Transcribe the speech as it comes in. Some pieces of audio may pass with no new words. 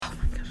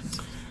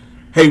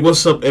Hey,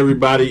 what's up,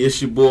 everybody?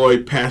 It's your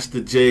boy,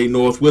 Pastor Jay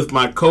North, with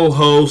my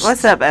co-host.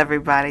 What's up,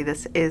 everybody?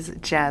 This is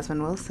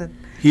Jasmine Wilson.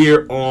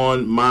 Here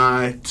on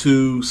My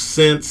 2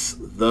 Cents,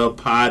 the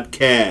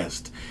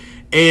podcast.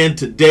 And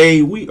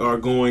today we are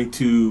going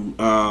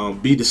to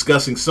be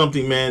discussing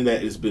something, man,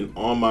 that has been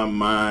on my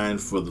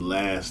mind for the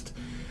last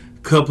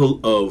couple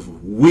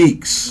of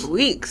weeks.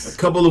 A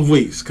couple of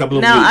weeks.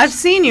 Now, I've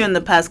seen you in the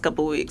past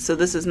couple of weeks, so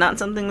this is not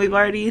something we've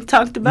already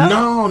talked about?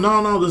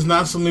 No. This is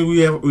not something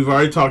we've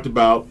already talked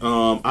about.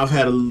 I've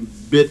had a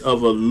bit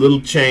of a little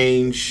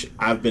change.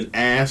 I've been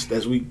asked,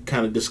 as we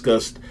kind of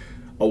discussed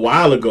a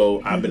while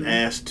ago, I've been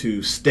asked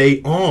to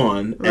stay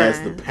on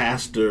as the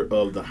pastor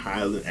of the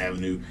Highland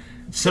Avenue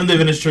Seventh-day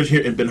Adventist Church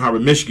here in Ben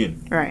Harbor,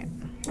 Michigan. Right.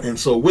 And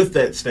so with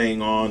that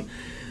staying on,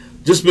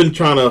 just been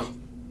trying to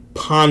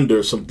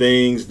ponder some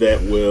things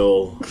that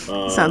will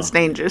sounds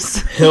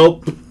dangerous.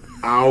 help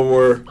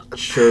our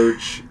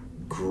church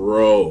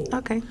grow.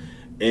 Okay.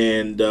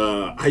 And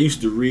I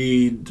used to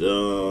read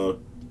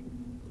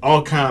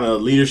all kind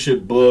of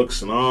leadership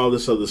books and all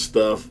this other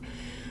stuff.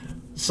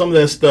 Some of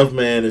that stuff,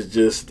 man, is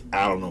just,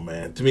 I don't know,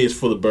 man. To me, it's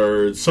for the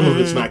birds. Some of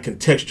it's not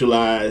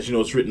contextualized. You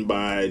know, it's written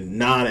by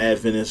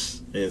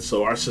non-Adventists, and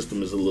so our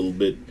system is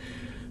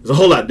it's a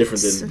whole lot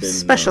different than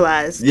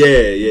specialized.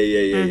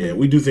 Yeah.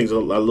 We do things a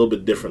little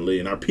bit differently,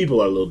 and our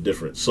people are a little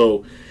different.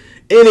 So,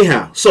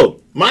 anyhow,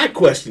 my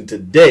question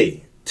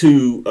today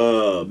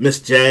to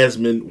Miss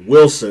Jasmine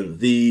Wilson,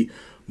 the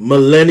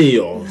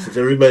millennial, since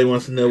everybody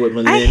wants to know what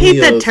millennial. I hate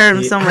that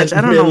term so much.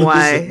 I don't know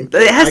why.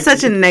 It has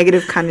such a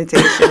negative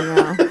connotation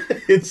now.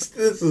 This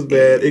is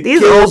bad.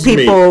 These old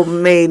people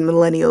made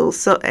millennials.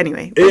 So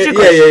anyway, what's your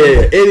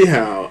question?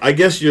 Anyhow, I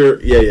guess you're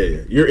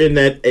in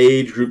that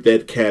age group,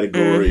 that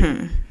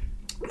category.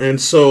 And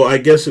so I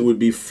guess it would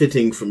be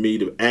fitting for me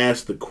to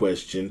ask the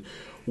question,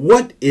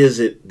 what is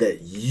it that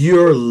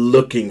you're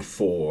looking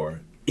for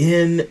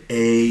in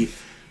a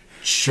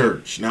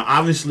church? Now,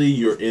 obviously,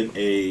 you're in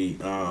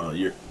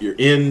you're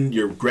in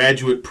your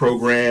graduate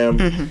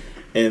program,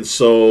 and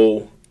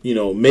so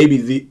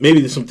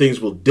maybe some things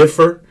will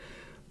differ.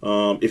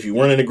 If you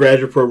weren't in a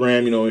graduate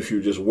program, if you're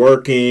just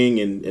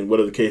working and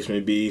whatever the case may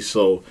be.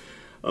 So,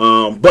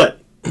 but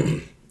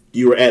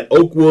you were at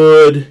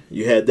Oakwood,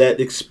 you had that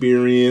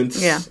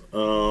experience. Yeah.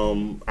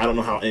 I don't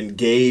know how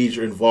engaged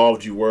or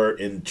involved you were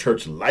in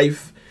church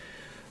life,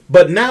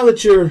 but now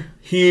that you're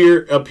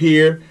up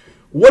here,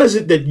 what is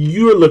it that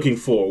you're looking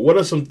for? What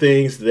are some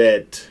things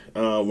that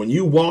when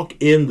you walk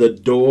in the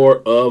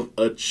door of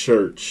a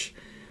church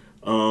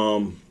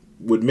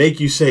would make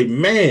you say,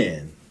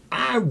 man,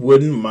 I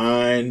wouldn't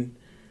mind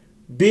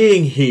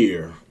being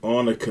here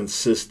on a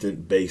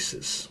consistent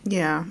basis?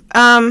 Yeah.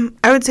 I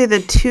would say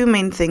the two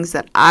main things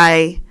that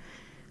I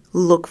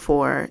look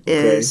for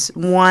is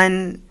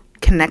one,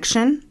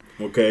 connection.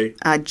 Okay.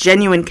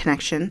 Genuine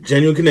connection.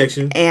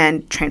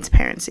 And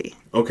transparency.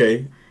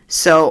 Okay.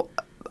 So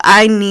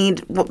I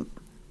need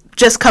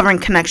just covering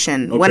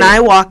connection. Okay. When I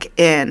walk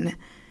in,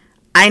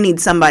 I need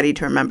somebody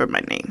to remember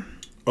my name.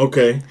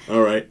 Okay,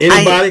 all right.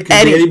 Anybody?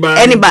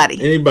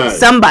 Anybody.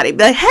 Somebody.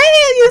 Be like, hey,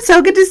 it's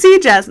so good to see you,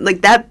 Jess.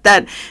 Like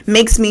that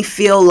makes me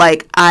feel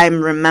like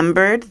I'm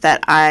remembered,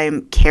 that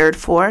I'm cared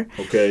for.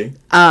 Okay.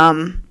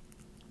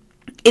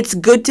 It's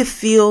good to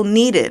feel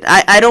needed.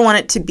 I don't want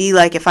it to be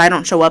like if I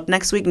don't show up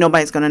next week,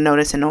 nobody's going to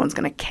notice and no one's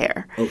going to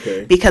care.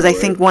 Okay. Because I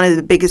think one of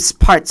the biggest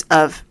parts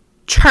of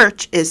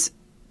church is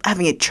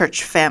having a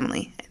church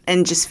family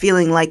and just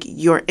feeling like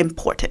you're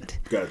important.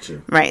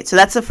 Gotcha. Right. So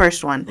that's the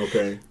first one.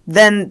 Okay.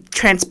 Then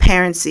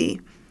transparency.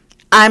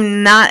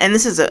 I'm not, and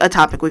this is a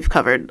topic we've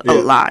covered a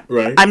lot.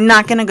 Right. I'm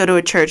not going to go to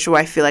a church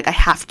where I feel like I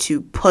have to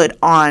put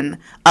on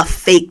a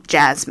fake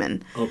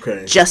Jasmine.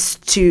 Okay.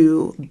 Just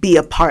to be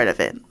a part of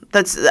it.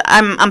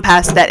 I'm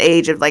past that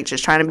age of like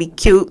just trying to be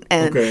cute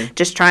and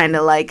just trying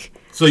to like.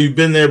 So you've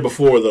been there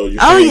before though.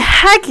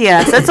 Heck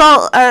yes. That's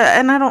all.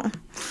 And I don't.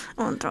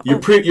 One of your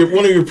previous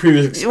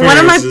experiences. One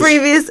of my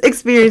previous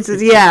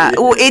experiences, yeah.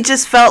 It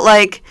just felt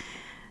like,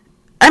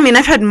 I mean,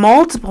 I've had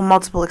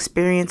multiple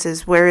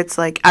experiences where it's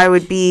like I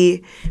would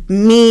be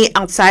me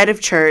outside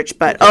of church,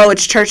 but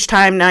it's church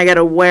time, now I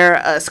gotta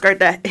wear a skirt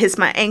that hits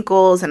my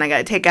ankles and I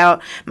gotta take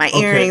out my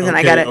earrings and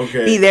I gotta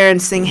be there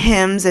and sing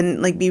hymns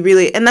and like be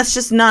really, and that's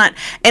just not,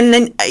 and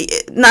then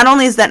not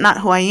only is that not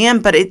who I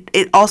am, but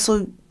it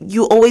also,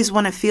 you always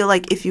want to feel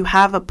like if you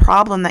have a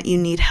problem that you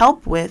need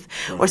help with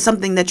or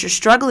something that you're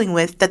struggling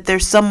with, that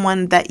there's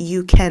someone that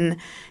you can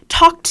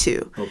talk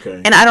to.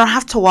 Okay. And I don't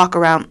have to walk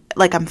around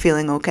like I'm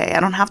feeling okay. I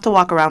don't have to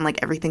walk around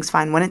like everything's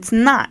fine when it's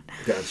not.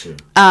 Gotcha.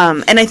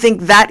 And I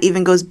think that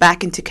even goes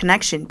back into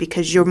connection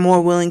because you're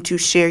more willing to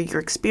share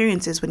your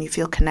experiences when you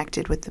feel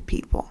connected with the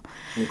people.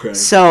 Okay.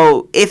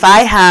 So if I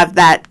have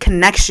that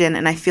connection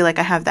and I feel like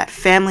I have that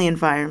family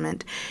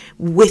environment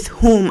with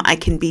whom I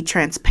can be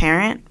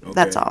transparent,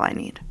 that's all I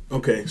need.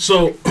 Okay.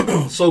 So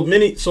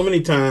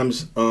many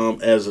times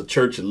as a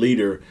church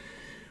leader,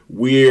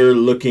 we're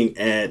looking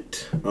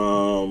at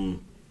the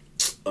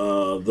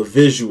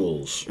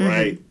visuals,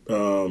 right?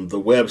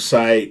 The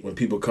website, when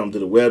people come to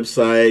the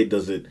website,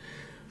 does it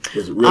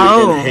Does it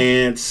really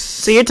enhance?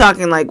 So you're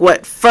talking like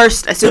what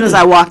first? As soon as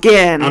I walk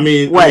in, I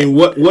mean,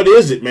 what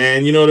is it,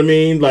 man? You know what I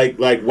mean? Like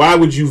why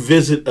would you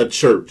visit a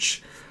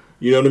church?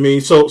 You know what I mean?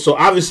 So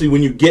obviously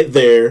when you get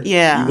there,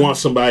 you want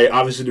somebody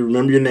obviously to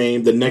remember your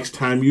name the next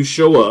time you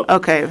show up.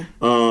 Okay.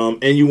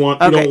 And you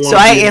want. Okay. You don't want so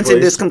I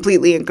answered this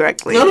completely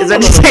incorrectly. No.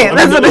 That's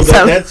what it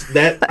sounds.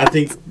 That I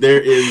think there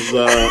is.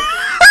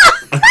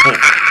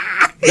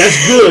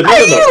 That's good.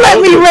 You let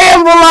me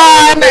ramble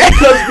on.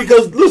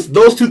 because listen,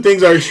 those two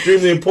things are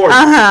extremely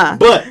important.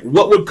 But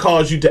what would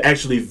cause you to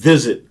actually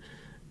visit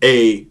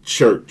a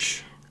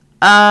church?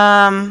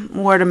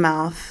 Word of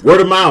mouth.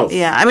 Word of mouth.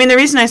 Yeah. I mean, the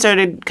reason I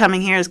started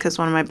coming here is because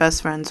one of my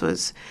best friends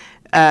was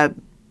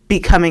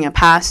becoming a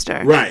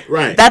pastor.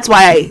 Right. That's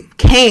why I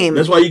came.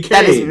 That's why you came.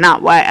 That is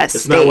not why I stayed.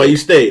 That's not why you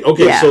stayed.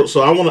 Okay,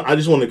 so I want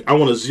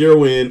to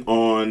zero in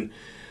on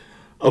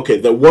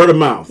the word of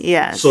mouth.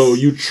 Yes. So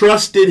you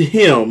trusted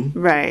him.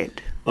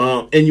 Right.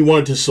 And you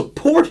wanted to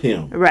support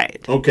him.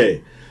 Right.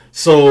 Okay.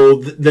 So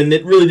then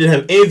it really didn't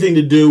have anything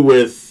to do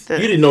with you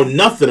didn't know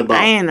nothing about.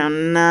 I didn't know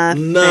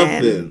nothing.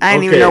 Nothing. I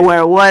didn't even know where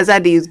it was. I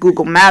had to use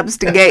Google Maps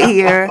to get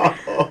here.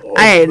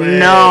 I had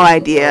no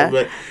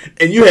idea.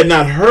 And you had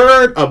not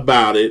heard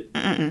about it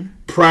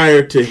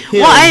prior to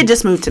him. Well, I had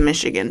just moved to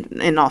Michigan,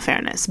 in all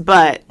fairness,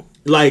 but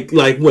like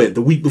when?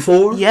 The week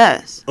before?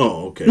 Yes.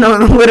 Oh, okay. No,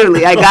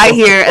 literally. I got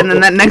here, and then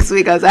that next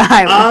week I was at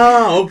Highland.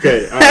 Oh,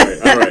 okay.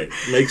 All right.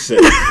 Makes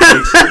sense.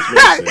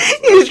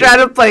 He was trying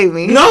to play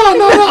me. No.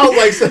 I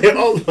was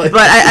like,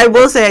 But I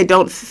will say I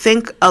don't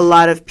think a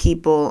lot of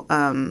people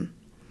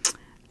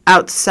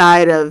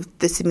outside of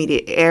this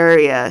immediate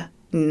area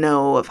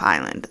know of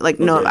Highland,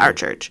 know of our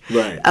church.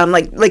 Right.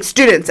 Like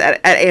students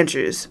at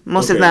Andrews.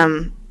 Most of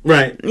them.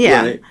 Right.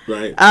 Yeah.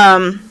 Right.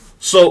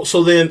 So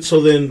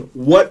then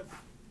what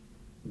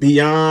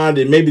beyond,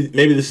 and maybe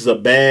this is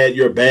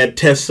you're a bad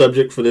test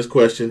subject for this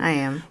question. I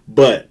am.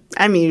 But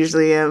I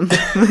usually am.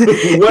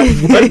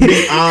 what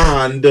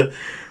beyond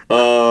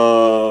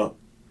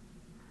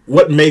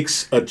what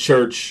makes a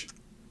church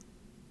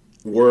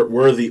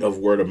worthy of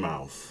word of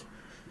mouth?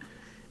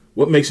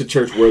 What makes a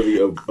church worthy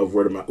of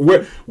word of mouth?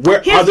 Where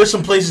are there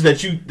some places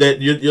that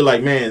you're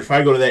like, man, if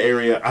I go to that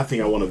area, I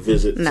think I want to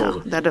visit. No,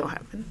 that don't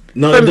happen.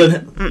 No, it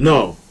doesn't.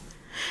 No.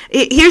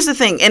 Here's the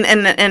thing, and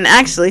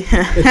actually,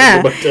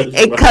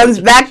 it comes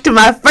back to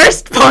my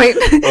first point.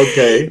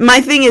 Okay. My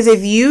thing is,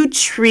 if you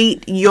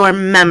treat your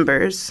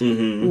members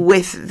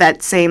with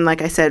that same,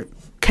 like I said,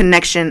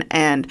 connection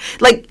and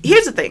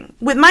here's the thing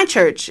with my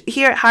church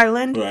here at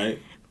Highland. Right.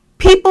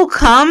 People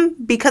come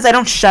because I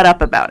don't shut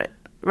up about it.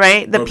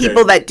 Right? The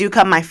people that do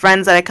come, my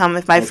friends that I come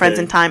with, my friends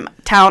in town,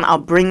 I'll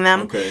bring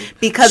them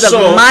because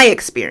of my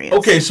experience.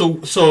 Okay, so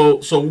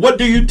what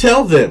do you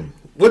tell them?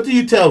 What do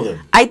you tell them?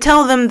 I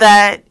tell them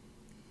that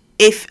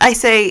if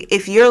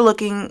you're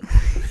looking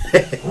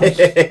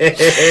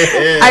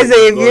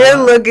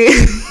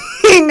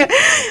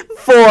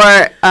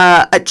for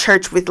a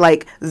church with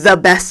the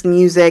best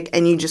music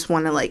and you just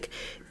want to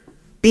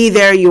be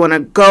there, you want to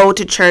go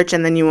to church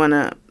and then you want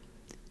to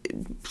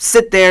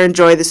sit there,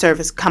 enjoy the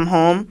service, come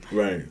home.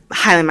 Right.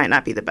 Highland might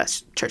not be the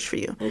best church for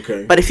you.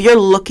 Okay. But if you're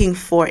looking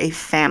for a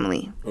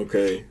family,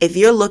 if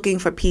you're looking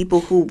for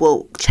people who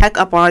will check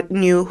up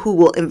on you, who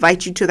will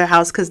invite you to their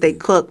house because they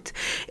cooked,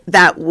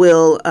 that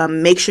will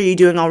make sure you're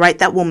doing all right,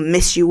 that will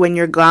miss you when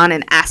you're gone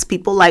and ask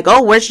people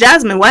oh, where's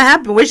Jasmine? What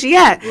happened? Where's she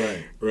at?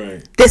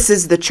 Right. This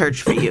is the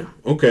church for you.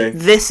 Okay.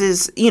 This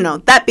is,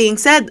 that being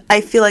said,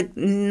 I feel like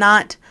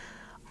not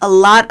a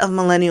lot of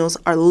millennials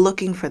are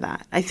looking for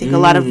that. I think a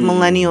lot of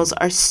millennials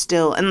are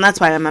still, and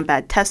that's why I'm a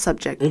bad test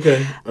subject.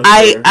 Okay.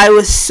 I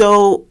was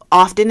so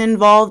often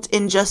involved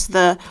in just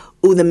the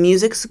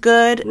music's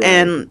good,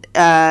 and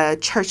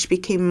church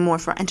became more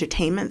for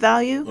entertainment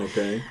value.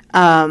 Okay.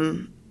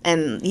 And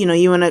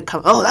you want to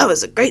come, that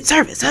was a great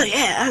service. Oh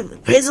yeah,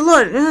 praise the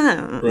Lord.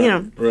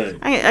 Right.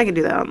 I can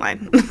do that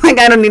online. I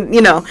don't need,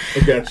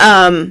 Okay.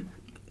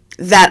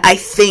 That I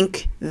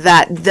think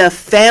that the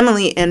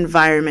family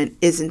environment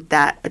isn't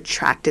that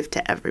attractive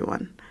to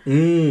everyone.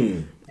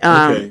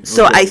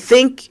 So I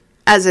think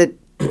as a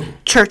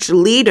church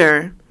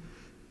leader,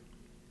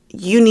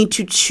 you need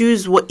to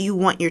choose what you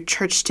want your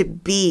church to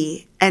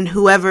be, and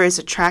whoever is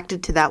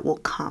attracted to that will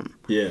come.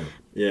 Yeah.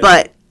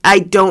 But I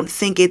don't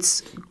think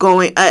it's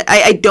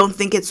I don't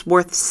think it's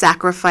worth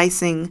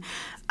sacrificing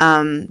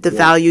the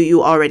value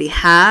you already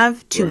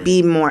have to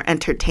be more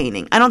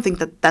entertaining. I don't think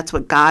that's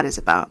what God is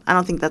about. I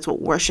don't think that's what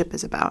worship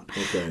is about.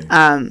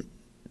 Okay.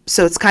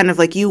 So it's kind of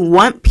like you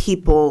want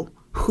people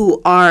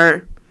who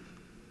are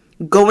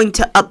going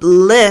to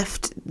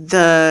uplift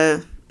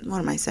the, what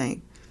am I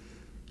saying?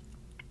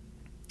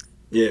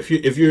 Yeah, if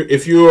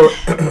you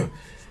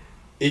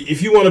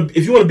want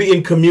to be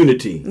in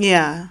community.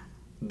 Yeah.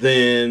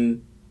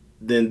 Then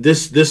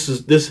this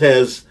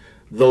has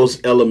those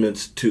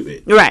elements to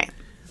it. Right.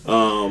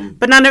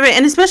 But not every,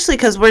 and especially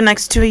because we're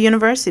next to a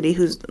university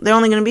they're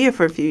only going to be here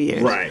for a few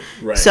years. Right.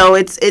 So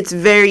it's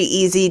very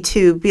easy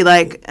to be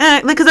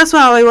because that's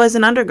how I was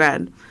in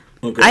undergrad.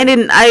 Okay.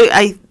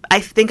 I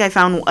think I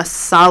found a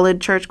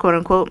solid church, quote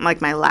unquote, like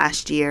my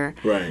last year.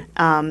 Right.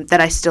 That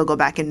I still go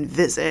back and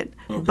visit.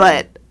 Okay.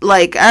 But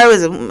like I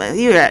was,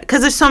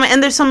 because there's so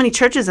many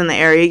churches in the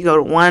area. You go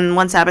to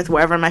one Sabbath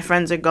wherever my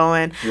friends are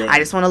going. Right. I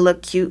just want to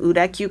look cute. Ooh,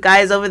 that cute guy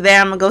is over there.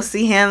 I'm gonna go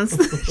see him.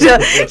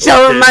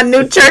 show him my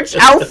new church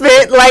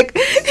outfit. Like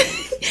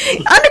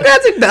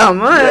undergrads are dumb.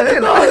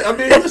 No, I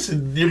mean,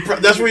 listen,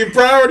 that's where your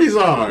priorities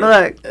are.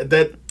 Look,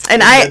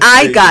 and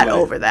I got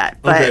over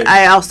that, but okay.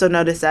 I also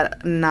noticed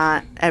that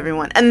not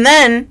everyone. And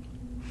then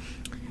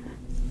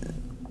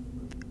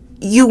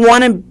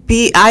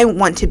I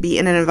want to be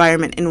in an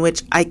environment in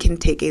which I can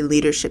take a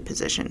leadership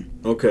position.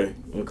 Okay.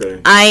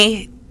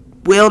 I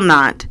will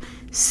not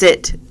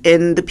sit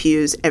in the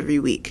pews every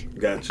week.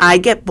 Gotcha. I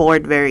get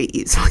bored very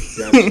easily.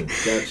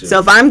 Gotcha. So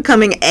if I'm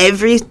coming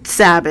every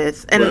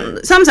Sabbath,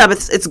 and some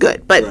Sabbaths it's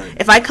good, but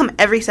if I come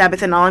every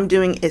Sabbath and all I'm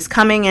doing is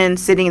coming in,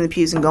 sitting in the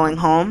pews and going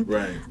home,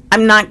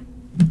 I'm not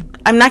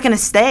going to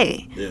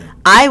stay. Yeah.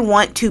 I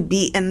want to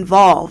be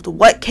involved.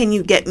 What can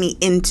you get me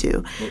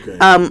into? Okay.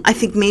 I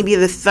think maybe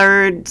the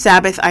third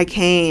Sabbath I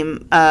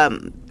came,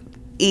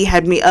 E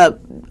had me up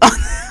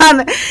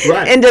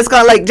and just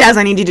got like, Jazz,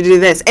 I need you to do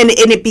this. And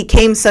it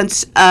became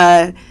such,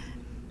 I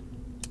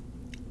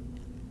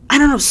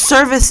don't know,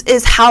 service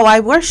is how I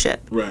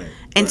worship. Right.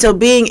 And so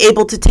being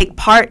able to take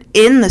part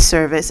in the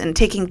service and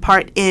taking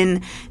part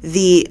in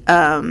the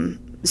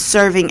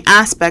serving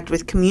aspect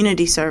with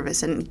community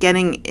service and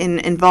getting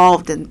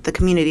involved in the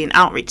community and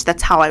outreach,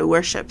 that's how I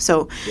worship.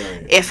 So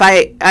if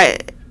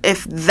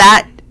if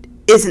that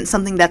isn't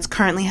something that's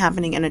currently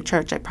happening in a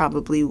church, I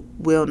probably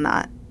will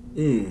not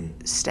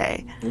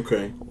stay.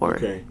 Okay.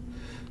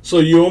 So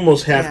you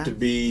almost have to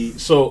be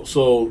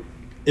so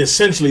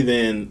essentially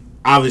then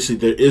obviously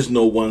there is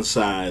no one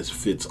size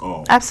fits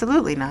all.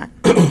 Absolutely not.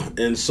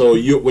 And so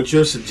what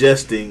you're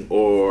suggesting,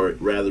 or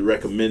rather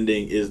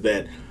recommending, is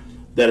that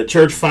a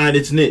church find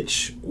its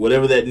niche,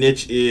 whatever that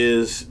niche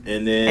is,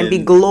 and be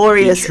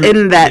glorious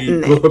in that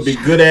niche. Be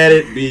good at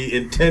it. Be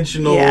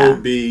intentional.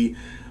 Be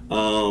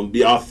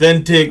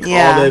authentic.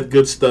 All that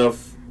good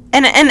stuff.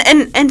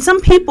 And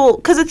some people,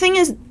 because the thing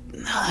is,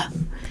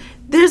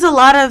 there's a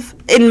lot of,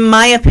 in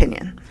my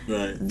opinion,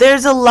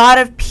 there's a lot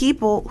of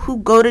people who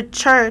go to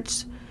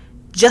church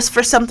just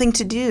for something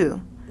to do.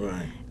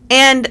 Right.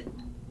 And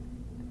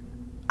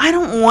I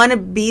don't want to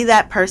be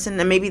that person,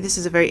 and maybe this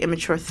is a very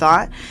immature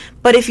thought,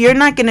 but if you're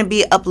not going to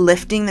be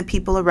uplifting the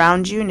people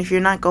around you, and if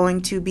you're not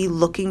going to be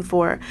looking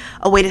for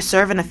a way to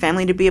serve and a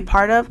family to be a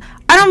part of,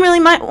 I don't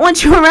really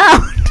want you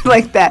around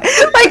like that.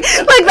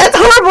 Like that's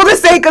horrible to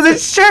say because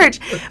it's church.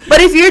 But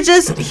if you're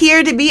just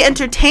here to be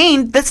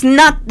entertained, this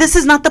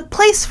is not the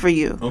place for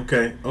you.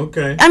 Okay.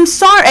 I'm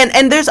sorry,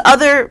 and there's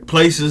other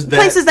places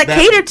that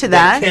cater to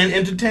that can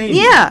entertain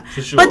you. Yeah,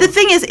 for sure. But the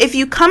thing is, if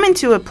you come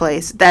into a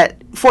place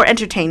that for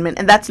entertainment,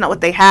 and that's not what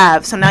they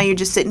have, so now you're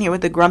just sitting here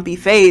with a grumpy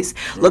face,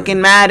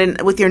 looking mad, and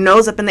with your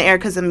nose up in the air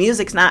because the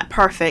music's not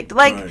perfect.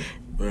 Like,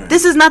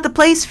 this is not the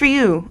place for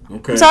you.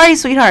 Okay. I'm sorry,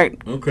 sweetheart.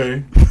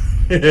 Okay.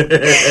 you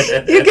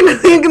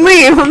can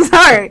leave. I'm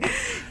sorry.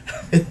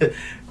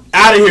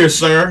 Out of here,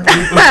 sir.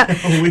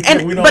 we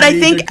don't but I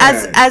think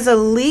as a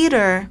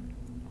leader,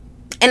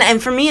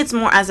 and for me, it's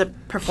more as a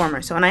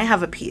performer. So when I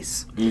have a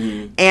piece,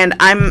 and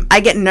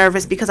I get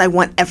nervous because I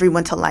want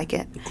everyone to like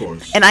it. Of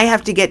course. And I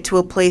have to get to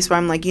a place where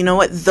I'm like, you know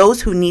what?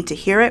 Those who need to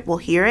hear it will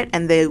hear it,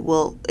 and it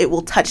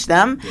will touch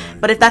them.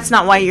 But if that's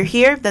not why you're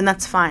here, then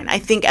that's fine. I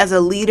think as a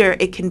leader,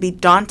 it can be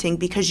daunting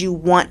because you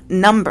want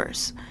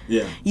numbers.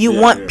 Yeah. You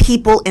want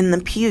people in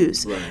the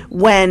pews. Right.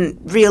 When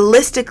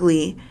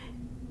realistically,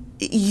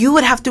 you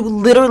would have to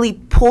literally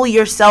pull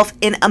yourself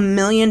in a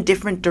million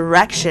different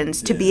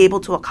directions to be able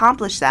to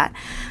accomplish that.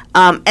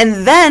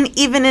 And then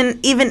even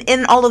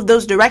in all of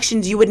those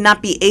directions, you would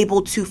not be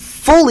able to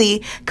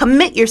fully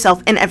commit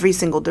yourself in every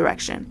single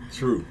direction.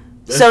 True.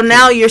 So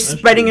now you're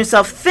spreading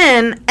yourself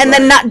thin and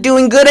then not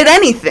doing good at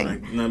anything.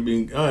 Like not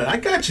being. I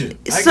got you.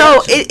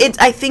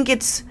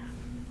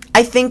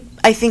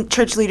 I think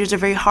church leaders are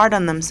very hard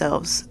on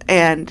themselves,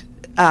 and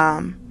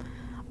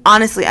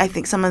honestly, I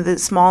think some of the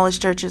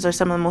smallest churches are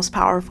some of the most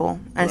powerful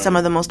and some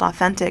of the most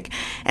authentic.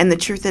 And the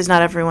truth is,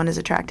 not everyone is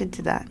attracted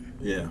to that.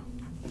 Yeah.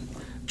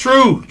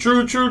 True.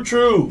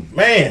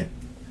 Man,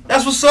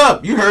 that's what's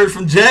up. You heard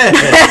from Jazz.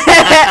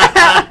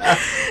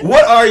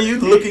 What are you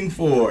looking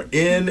for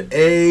in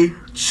a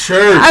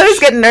church? I was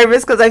getting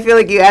nervous because I feel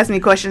like you ask me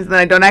questions and then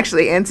I don't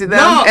actually answer them.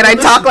 I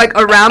talk like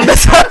around the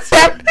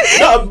subject.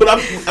 No, but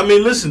I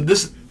mean, listen,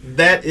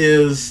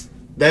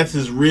 that's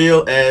as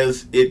real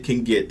as it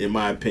can get, in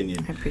my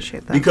opinion. I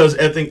appreciate that. Because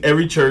I think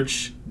every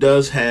church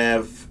does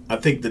have, I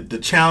think that the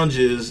challenge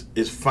is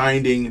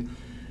finding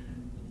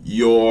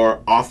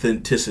your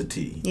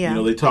authenticity. Yeah. You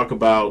know, they talk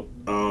about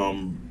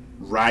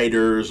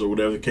writers or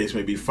whatever the case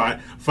may be,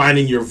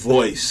 finding your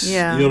voice.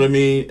 Yeah. You know what I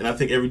mean? And I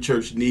think every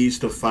church needs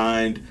to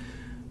find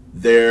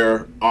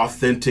their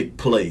authentic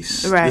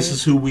place. Right. This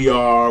is who we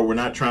are. We're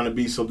not trying to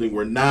be something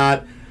we're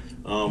not.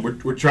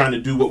 We're trying to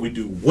do what we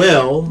do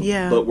well,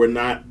 but we're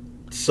not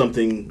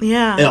something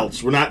Yeah.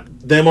 else. We're not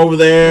them over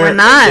there. We're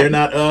not. They're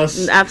not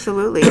us.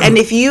 Absolutely. And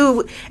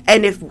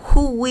if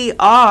who we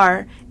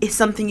are is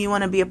something you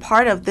want to be a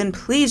part of, then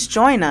please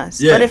join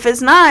us. Yeah. But if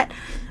it's not,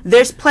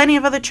 there's plenty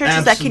of other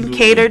churches that can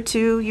cater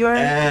to your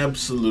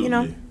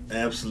Absolutely.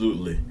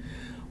 Absolutely.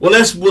 Well,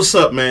 that's what's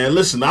up, man.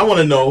 Listen, I want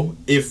to know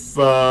if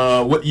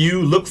what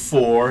you look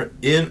for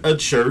in a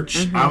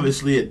church,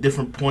 obviously at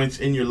different points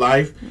in your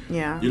life.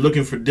 Yeah. You're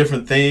looking for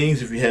different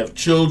things. If you have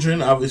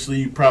children, obviously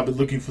you're probably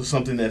looking for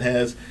something that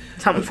has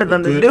something for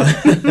them to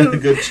do.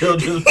 Good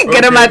children's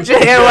Get them out your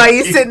hair while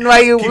you sitting,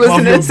 while you keep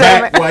listening your to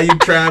sermon. back while you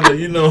trying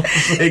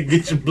to,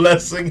 get your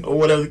blessing or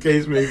whatever the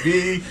case may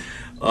be.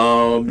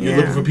 You're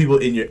looking for people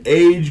in your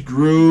age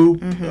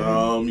group.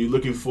 You're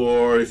looking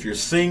for, if you're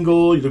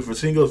single, you're looking for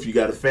single. If you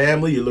got a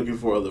family, you're looking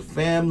for other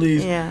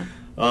families. Yeah.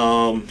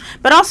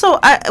 But also,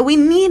 we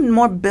need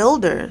more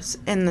builders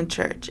in the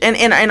church and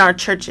in our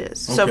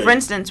churches. So, Okay. for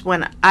instance,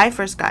 when I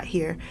first got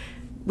here,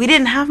 we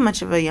didn't have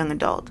much of a young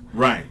adult.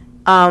 Right.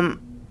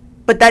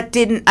 But I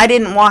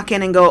didn't walk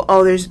in and go,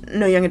 oh, there's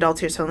no young adults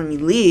here, so let me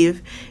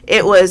leave.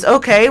 It was,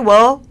 okay,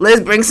 well,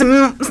 let's bring some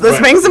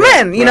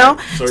in, you know?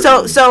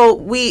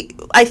 Certainly.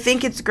 I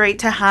think it's great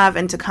to have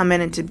and to come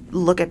in and to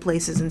look at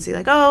places and see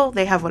like, oh,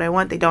 they have what I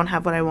want, they don't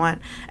have what I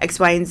want, X,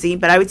 Y, and Z.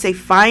 But I would say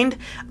find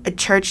a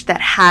church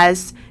that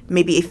has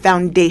maybe a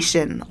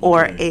foundation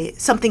or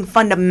something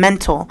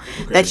fundamental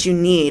that you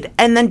need.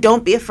 And then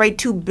don't be afraid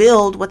to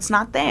build what's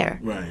not there.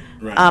 Right.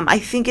 I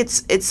think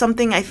it's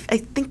something I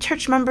think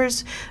church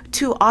members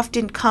too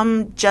often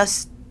come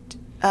just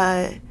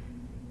to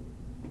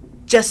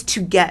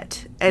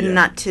get and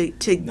not to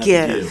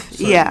give.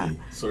 Certainly,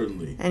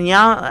 certainly. And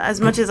y'all, as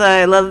much as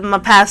I love my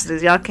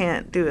pastors, y'all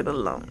can't do it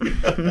alone.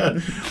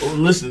 Well,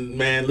 listen,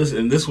 and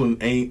this one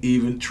ain't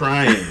even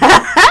trying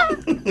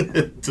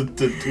to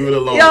do it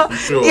alone, for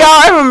sure. Y'all,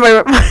 I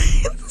remember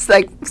it's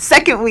like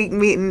second week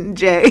meeting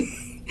Jay.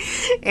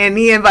 And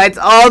he invites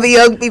all the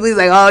young people. He's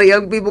like, all the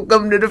young people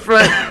come to the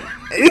front.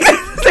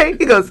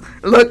 He goes,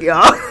 look,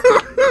 y'all,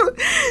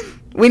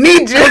 we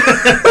need you.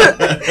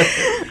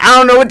 I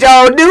don't know what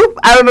y'all do.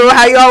 I don't know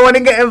how y'all want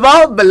to get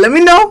involved, but let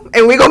me know,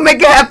 and we gonna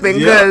make it happen.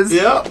 Because,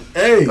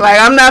 hey, like,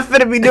 I'm not fit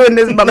to be doing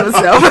this by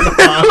myself.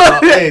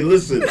 Hey,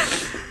 listen,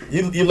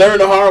 you learn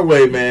the hard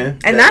way, man.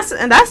 And that's.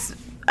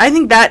 I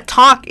think that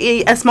talk,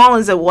 as small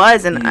as it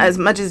was, and as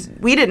much as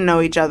we didn't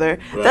know each other,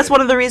 that's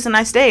one of the reasons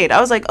I stayed. I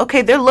was like,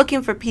 okay, they're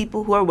looking for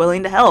people who are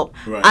willing to help.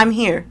 Right. I'm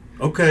here.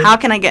 Okay. How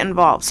can I get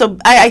involved? So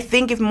I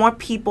think if more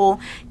people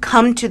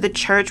come to the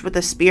church with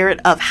a spirit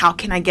of how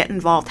can I get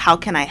involved, how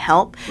can I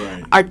help,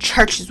 our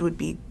churches would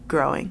be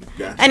growing.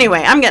 Gotcha.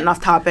 Anyway, I'm getting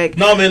off topic.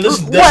 No, man, that's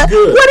good. What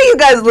do you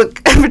guys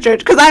look for church?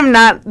 Because I'm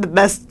not the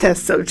best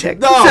test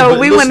subject. No, so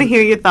we want to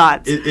hear your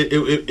thoughts.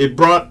 It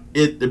brought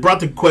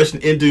the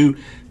question into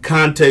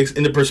context,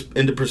 into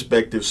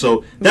perspective.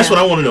 So that's what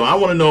I want to know. I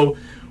want to know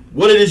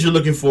what it is you're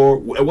looking for.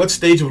 At what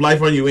stage of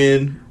life are you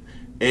in?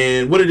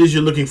 And what it is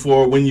you're looking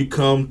for when you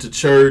come to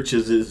church.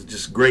 Is it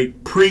just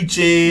great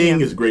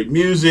preaching? Is it great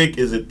music?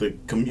 Is it the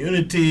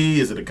community?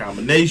 Is it a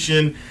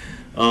combination?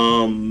 A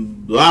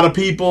lot of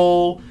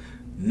people,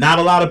 not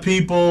a lot of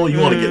people. You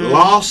want to get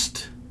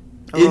lost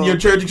in your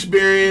church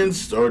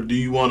experience? Or do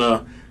you want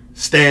to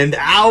stand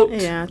out?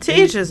 Yeah, to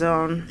each his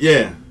own.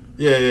 Yeah.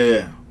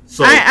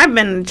 So I've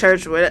been in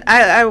church with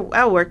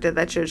I worked at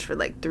that church for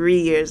like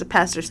 3 years. The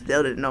pastor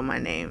still didn't know my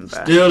name.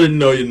 Bro. Still didn't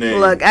know your name.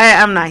 Look,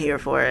 I'm not here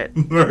for it.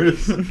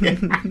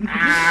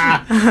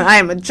 I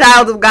am a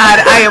child of God.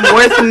 I am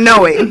worth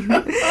knowing.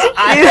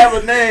 I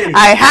have a name.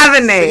 I have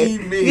a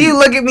name. You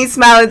look at me,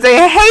 smile, and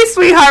say, "Hey,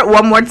 sweetheart,"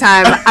 one more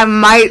time. I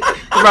might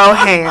throw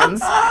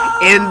hands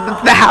in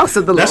the house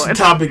of the Lord. That's a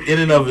topic in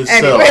and of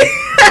itself. Anyway.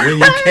 When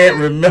you can't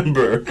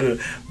remember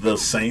the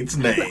saints'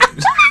 names.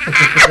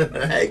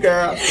 Hey,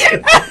 girl.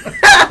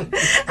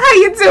 How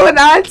you doing,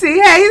 Auntie?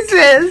 Hey,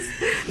 sis.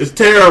 It's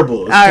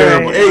terrible. It's all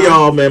terrible. Right. Hey,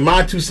 y'all, man.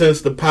 My 2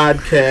 cents, the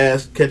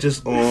podcast. Catch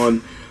us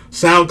on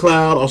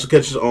SoundCloud. Also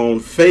catch us on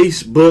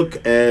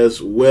Facebook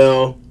as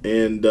well.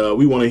 And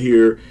we want to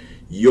hear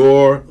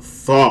your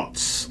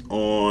thoughts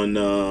on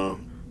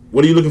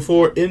what are you looking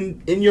for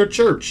in your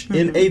church,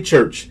 in a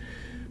church,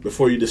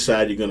 before you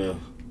decide you're going to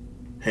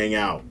hang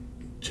out.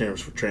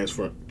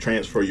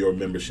 Transfer your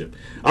membership.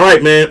 All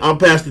right, man. I'm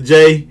Pastor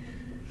Jay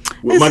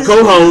with my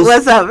co-host.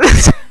 What's up?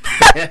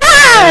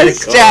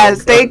 It's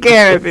Jazz. Take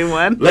care,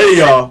 everyone. Later,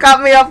 y'all.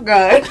 Caught me off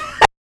guard.